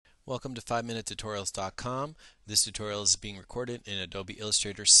Welcome to 5MinuteTutorials.com. This tutorial is being recorded in Adobe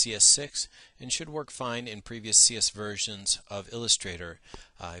Illustrator CS6 and should work fine in previous CS versions of Illustrator.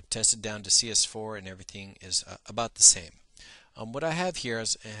 I've tested down to CS4 and everything is about the same. What I have here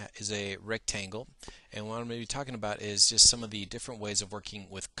is a rectangle, and what I'm going to be talking about is just some of the different ways of working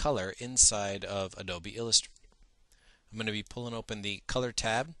with color inside of Adobe Illustrator. I'm going to be pulling open the Color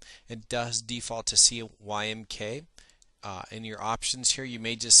tab. It does default to CYMK. In your options here, you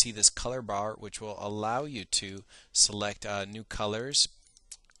may just see this color bar, which will allow you to select new colors.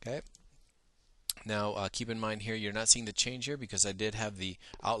 Okay. Now keep in mind here, you're not seeing the change here because I did have the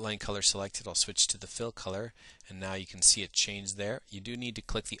outline color selected. I'll switch to the fill color, and now you can see it change there. You do need to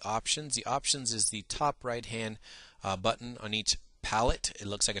click the options. The options is the top right hand button on each palette. It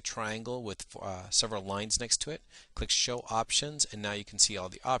looks like a triangle with several lines next to it. Click show options, and now you can see all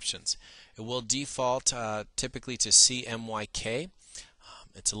the options. It will default typically to CMYK.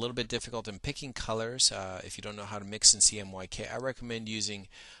 It's a little bit difficult in picking colors if you don't know how to mix in CMYK. I recommend using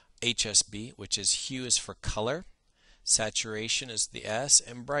HSB, which is hue is for color, saturation is the S,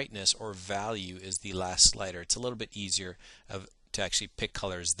 and brightness or value is the last slider. It's a little bit easier to actually pick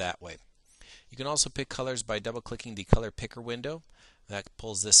colors that way. You can also pick colors by double clicking the color picker window. That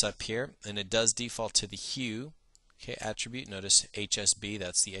pulls this up here, and it does default to the hue attribute. Notice HSB,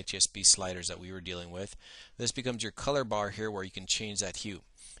 that's the HSB sliders that we were dealing with. This becomes your color bar here where you can change that hue.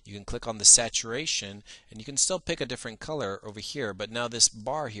 You can click on the saturation, and you can still pick a different color over here, but now this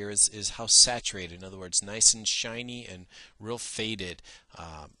bar here is how saturated, in other words, nice and shiny and real faded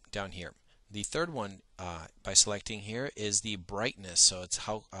down here. The third one by selecting here is the brightness, so it's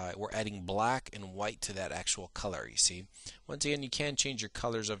how we're adding black and white to that actual color, you see. Once again, you can change your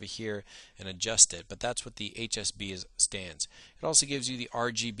colors over here and adjust it, but that's what the HSB stands. It also gives you the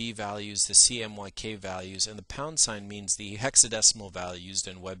RGB values, the CMYK values, and the pound sign means the hexadecimal value used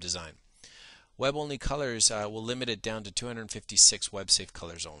in web design. Web-only colors will limit it down to 256 web-safe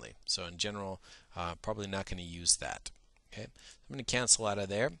colors only. So in general, probably not going to use that. Okay, I'm going to cancel out of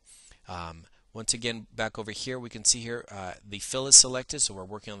there. Once again, back over here, we can see here the fill is selected, so we're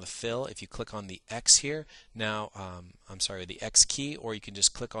working on the fill. If you click on the X here, now, the X key, or you can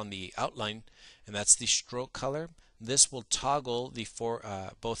just click on the outline, and that's the stroke color. This will toggle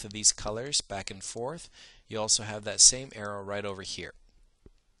both of these colors back and forth. You also have that same arrow right over here.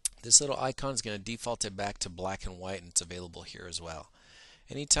 This little icon is going to default it back to black and white, and it's available here as well.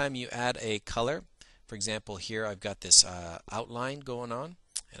 Anytime you add a color, for example, here I've got this outline going on,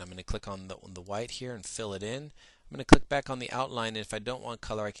 and I'm going to click on the white here and fill it in. I'm going to click back on the outline, and if I don't want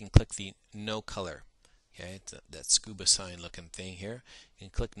color, I can click the no color. Okay, it's that scuba sign looking thing here. You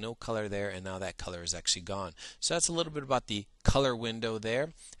can click no color there, and now that color is actually gone. So that's a little bit about the color window there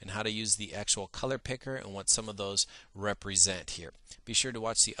and how to use the actual color picker and what some of those represent here. Be sure to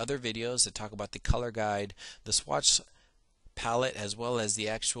watch the other videos that talk about the color guide, the swatch palette, as well as the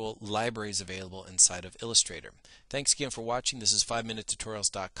actual libraries available inside of Illustrator. Thanks again for watching. This is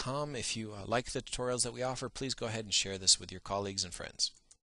 5MinuteTutorials.com. If you like the tutorials that we offer, please go ahead and share this with your colleagues and friends.